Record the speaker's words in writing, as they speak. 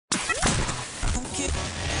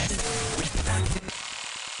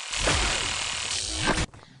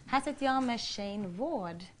Hassetjame Shayne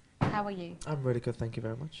Ward. How are you? I'm really good, thank you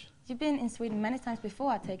very much. You've been in Sweden many times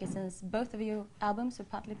before, I take it, since both of your albums were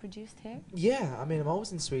partly produced here. Yeah, I mean, I'm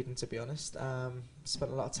always in Sweden, to be honest.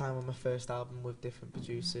 Spent a lot of time on my first album with different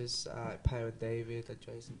producers, Per and David,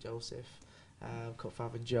 Andreas and Joseph,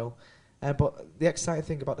 Cutfather and Joe. But the exciting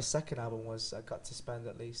thing about the second album was I got to spend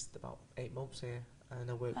at least about 8 months here,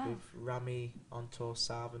 and I worked with Rami, On Tour,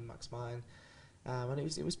 Sav and Max Martin. And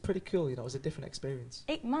it was pretty cool, you know, it was a different experience.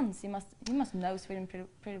 8 months, you must know Sweden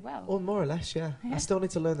pretty well. Well, more or less, yeah. I still need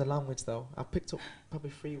to learn the language though. I picked up probably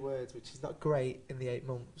 3 words, which is not great in the 8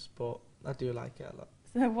 months, but I do like it a lot.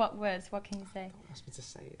 So what words, what can you say? Don't ask me to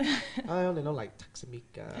say it. I only know like taxamik,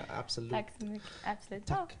 absolute. Taxamik, absolute.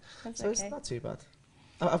 Tak. That's So okay. it's not too bad.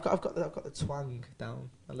 I've got the twang down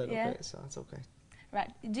a little bit, so that's okay. Right.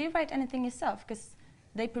 Do you write anything yourself? Because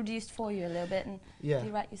they produced for you a little bit, and do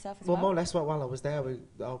you write yourself as well? Well, more or less while I was there, we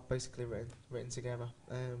all basically written together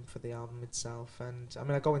for the album itself. And I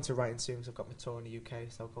mean, I go into writing soon because I've got my tour in the UK,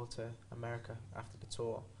 so I'll go to America after the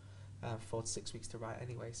tour, 4 to 6 weeks to write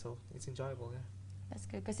anyway. So it's enjoyable, yeah. That's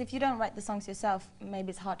good, because if you don't write the songs yourself,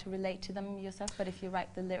 maybe it's hard to relate to them yourself. But if you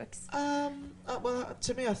write the lyrics, well,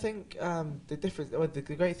 to me, I think the difference, well, the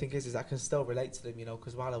great thing is I can still relate to them, you know,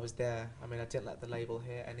 because while I was there, I mean, I didn't let the label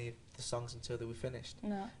hear any of the songs until they were finished.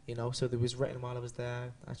 No. You know, so they was written while I was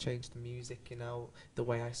there. I changed the music, you know, the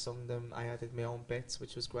way I sung them. I added my own bits,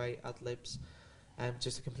 which was great, ad-libs,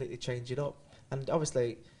 just to completely change it up. And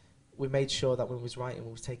obviously, we made sure that when we was writing,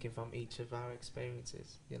 we was taking from each of our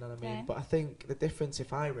experiences, you know what I mean? Okay. But I think the difference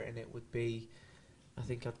if I written it would be, I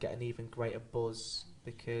think I'd get an even greater buzz,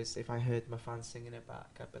 because if I heard my fans singing it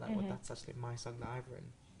back, I'd be like, well, that's actually my song that I've written,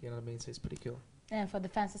 you know what I mean? So it's pretty cool. And for the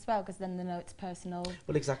fans as well, because then they know it's personal.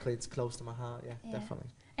 Well, exactly, it's close to my heart, yeah, definitely.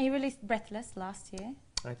 And you released Breathless last year.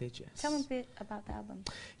 I did, yes. Tell me a bit about the album.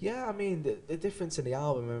 Yeah, I mean, the difference in the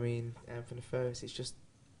album, I mean, from the first, it's just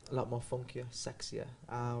a lot more funkier, sexier,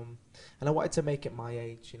 and I wanted to make it my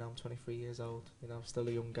age. You know, I'm 23 years old. You know, I'm still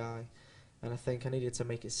a young guy, and I think I needed to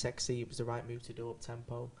make it sexy. It was the right move to do up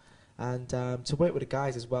tempo, and to work with the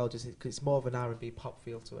guys as well. Just because it's more of an R&B pop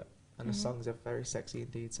feel to it, and the songs are very sexy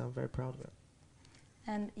indeed. So I'm very proud of it.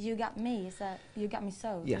 And You Got Me, is that You Got Me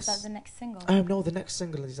So? Yes. Is that the next single? No, the next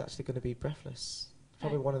single is actually going to be Breathless.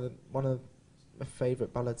 Probably one of my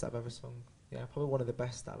favourite ballads I've ever sung. Yeah, probably one of the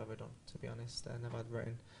best that I've ever done, to be honest, and I've had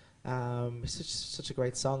written. It's such a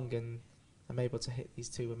great song, and I'm able to hit these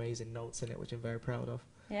 2 amazing notes in it, which I'm very proud of.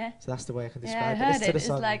 Yeah. So that's the way I can Yeah, describe I it. heard it. It's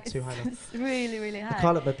Like, 2 high notes. it's really, really high. I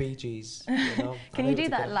call it my Bee Gees. You know? Can you do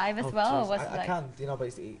that live as well? Or was I can, you know, but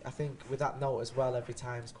I think with that note as well, every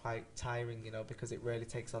time is quite tiring, you know, because it really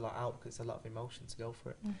takes a lot out, because it's a lot of emotion to go for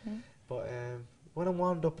it. But when I'm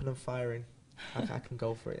wound up and I'm firing, I can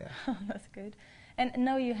go for it, yeah. That's good. And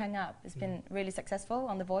Know You Hang Up has been really successful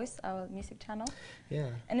on The Voice, our music channel. Yeah.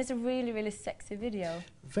 And it's a really, really sexy video.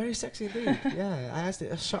 Very sexy indeed, yeah.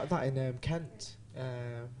 I shot that in Kent,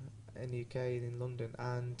 in the UK, in London.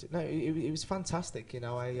 And no, it was fantastic, you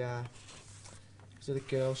know. I was with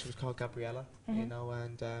a girl, she was called Gabriella, you know,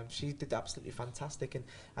 and she did absolutely fantastic. And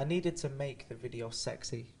I needed to make the video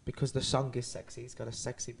sexy, because the song is sexy, it's got a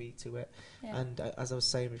sexy beat to it. Yeah. And as I was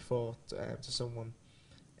saying before to someone,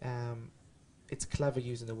 it's clever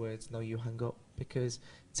using the words "Know You Hang Up," because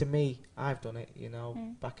to me, I've done it, you know,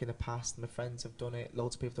 back in the past, my friends have done it,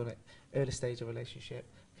 loads of people have done it, early stage of relationship.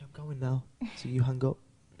 Okay, I'm going now, so you hang up,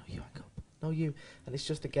 no, you hang up, no, you. And it's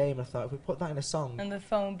just a game. I thought, if we put that in a song... And the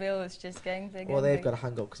phone bill is just getting bigger. Well, they've got to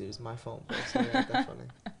hang up because it was my phone bill, so yeah, definitely.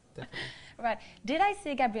 Right. Did I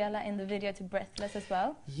see Gabriella in the video to Breathless as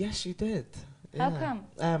well? Yes, you did. Yeah. How come?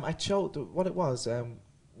 I chose, what it was,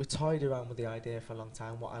 we toyed around with the idea for a long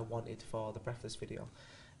time, what I wanted for the Breathless video.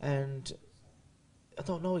 And I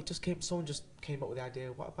don't know, someone just came up with the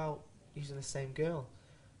idea, what about using the same girl?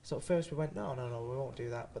 So at first we went, no, we won't do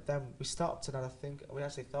that. But then we stopped, and I think we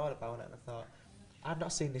actually thought about it, and I thought, I've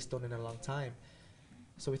not seen this done in a long time.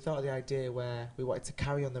 So we thought of the idea where we wanted to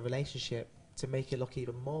carry on the relationship to make it look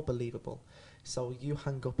even more believable. So You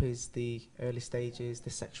Hang Up is the early stages, the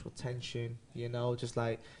sexual tension, you know, just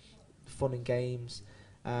like fun and games.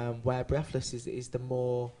 Where Breathless is the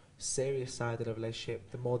more serious side of the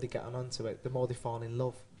relationship. The more they get onto it, the more they fall in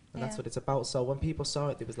love, and that's what it's about. So when people saw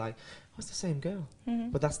it, they was like, "Oh, it's the same girl."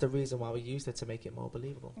 But that's the reason why we used it, to make it more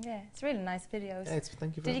believable. Yeah, it's really nice videos. Yeah,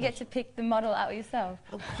 thank you very much. Did you get to pick the model out yourself?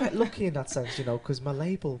 I'm quite lucky in that sense, you know, because my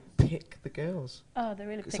label pick the girls. Oh, they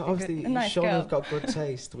really pick so a obviously, nice Shayne girl. have got good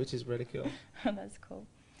taste, which is really cool. That's cool.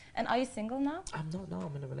 And are you single now? I'm not. No,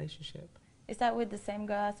 I'm in a relationship. Is that with the same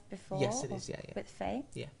girl as before? Yes, it is. Yeah. With Faye?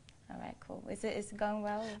 Yeah. All right, cool. Is it going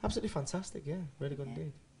well? Absolutely fantastic. Yeah, really good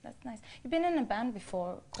indeed. That's nice. You've been in a band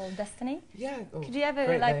before called Destiny. Yeah. Oh, could you ever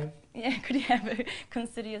great like? name. Yeah. Could you ever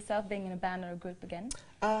consider yourself being in a band or a group again?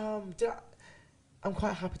 I'm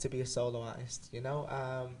quite happy to be a solo artist, you know.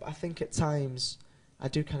 I think at times I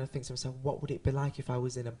do kind of think to myself, what would it be like if I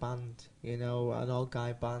was in a band, you know, an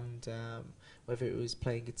all-guy band, whether it was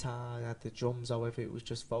playing guitar and had the drums or whether it was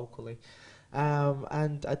just vocally.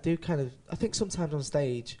 And I do I think sometimes on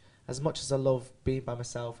stage, as much as I love being by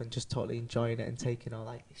myself and just totally enjoying it and taking all,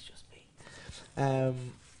 like, it's just me,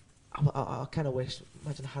 I kind of wish,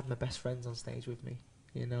 imagine I had my best friends on stage with me,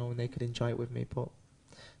 you know, and they could enjoy it with me, but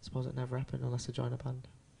I suppose it never happened unless I join a band,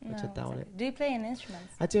 which I doubt it. Do you play any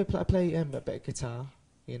instruments? I do. I play a bit of guitar.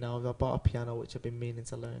 You know, I bought a piano, which I've been meaning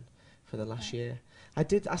to learn for the last year. I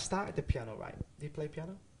started the piano, right? Do you play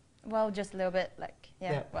piano? Well, just a little bit, like,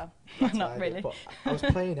 yeah. Well, not really. But I was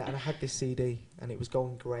playing it, and I had this CD, and it was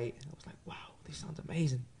going great. I was like, wow, this sounds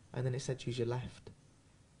amazing. And then it said, use your left.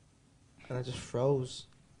 And I just froze.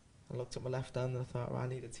 I looked at my left hand, and I thought, well, I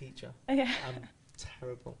need a teacher. Yeah. I'm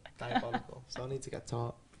terrible, diabolical, so I need to get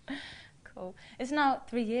taught. Cool. It's now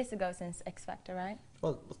 3 years ago since X Factor, right?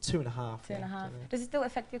 Well, 2.5. 2.5. Yeah. Does it still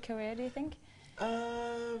affect your career, do you think?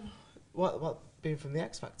 What being from the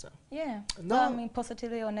X Factor? Yeah. No, well, I mean,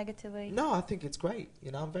 positively or negatively? No, I think it's great.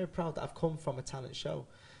 You know, I'm very proud that I've come from a talent show.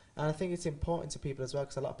 And I think it's important to people as well,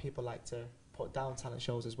 because a lot of people like to put down talent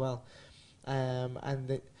shows as well.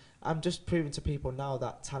 I'm just proving to people now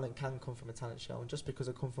that talent can come from a talent show, and just because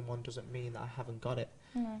I come from one doesn't mean that I haven't got it.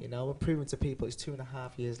 You know, I'm proving to people it's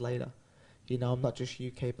 2.5 years later. You know, I'm not just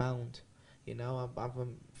UK bound. You know, I've a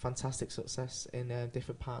fantastic success in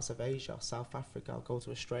different parts of Asia, South Africa. I'll go to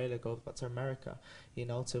Australia, go back to America, you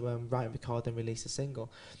know, to write and record and release a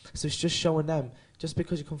single. So it's just showing them, just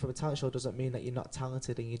because you come from a talent show doesn't mean that you're not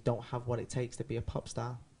talented and you don't have what it takes to be a pop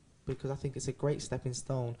star. Because I think it's a great stepping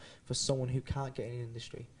stone for someone who can't get in the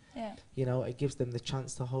industry. Yeah. You know, it gives them the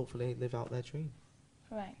chance to hopefully live out their dream.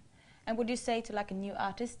 Right. And would you say to like a new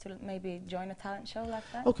artist to maybe join a talent show like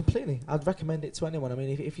that? Oh, completely. I'd recommend it to anyone. I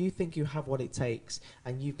mean, if you think you have what it takes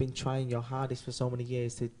and you've been trying your hardest for so many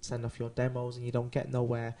years to send off your demos and you don't get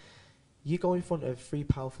nowhere, you go in front of 3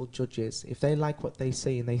 powerful judges. If they like what they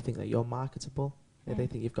see and they think that you're marketable, if they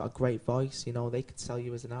think you've got a great voice, you know, they could sell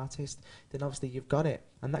you as an artist, then obviously you've got it.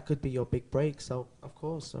 And that could be your big break. So, of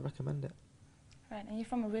course, I recommend it. Right. And you're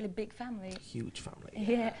from a really big family. Huge family.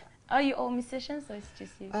 Yeah. Are you all musicians, or it's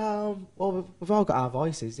just you? Well, we've all got our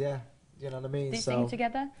voices, yeah. You know what I mean? Do you sing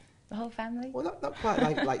together, the whole family? Well, not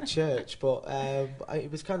quite like church, but it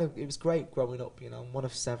was great growing up. You know, I'm one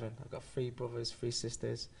of 7. I've got 3 brothers, 3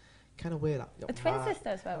 sisters. Kind of weird. A twin sister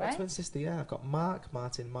as well, right? A twin sister, yeah. I've got Mark,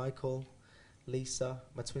 Martin, Michael, Lisa,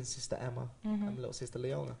 my twin sister Emma, and my little sister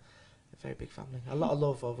Leona. A very big family. A lot of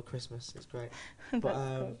love over Christmas. It's great. But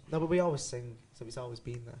cool. No, but we always sing, so it's always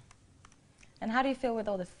been there. And how do you feel with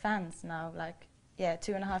all the fans now? Like, yeah,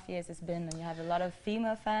 2.5 years it's been, and you have a lot of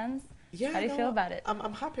female fans. Yeah. How do you feel about it?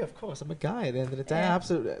 I'm happy, of course. I'm a guy at the end of the day.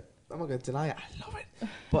 Absolutely. I'm not going to deny it. I love it.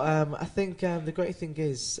 But I think the great thing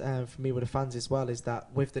is, for me with the fans as well, is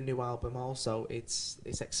that with the new album also, it's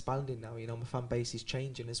expanding now. You know, my fan base is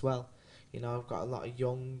changing as well. You know, I've got a lot of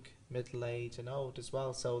young, middle-aged and old as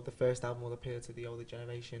well. So the first album will appeal to the older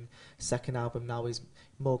generation. Second album now is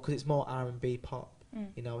more, because it's more R&B pop.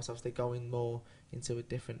 You know, it's obviously going more into a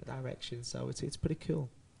different direction. So it's pretty cool.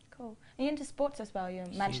 Cool. Are you into sports as well? You're a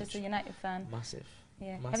Manchester United fan. Massive.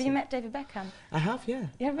 Yeah. Massive. Have you met David Beckham? I have, yeah.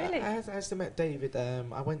 Yeah, really? I actually met David.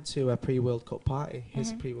 I went to a pre-World Cup party,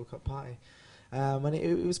 his pre-World Cup party. And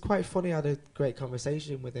it was quite funny. I had a great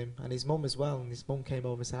conversation with him and his mum as well. And his mum came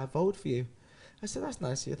over and said, I voted for you. I said, that's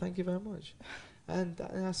nice of you. Thank you very much. And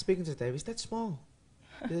I was speaking to David. He's dead small.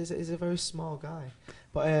 He's a very small guy.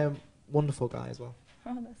 But wonderful guy as well.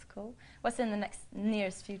 Oh, that's cool. What's in the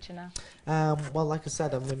nearest future now? Well, like I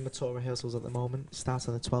said, I'm in my tour rehearsals at the moment. It starts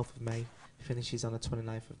on the 12th of May. Finishes on the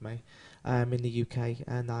 29th of May in the UK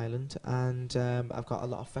and Ireland. And I've got a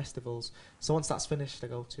lot of festivals. So once that's finished, I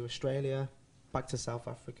go to Australia, back to South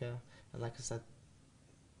Africa, and like I said,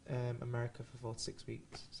 America for 4 to 6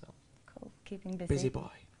 weeks. So cool. Keeping busy. Busy boy.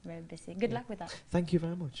 Very busy. Good luck with that. Thank you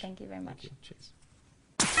very much. Thank you very much. Thank you. Cheers.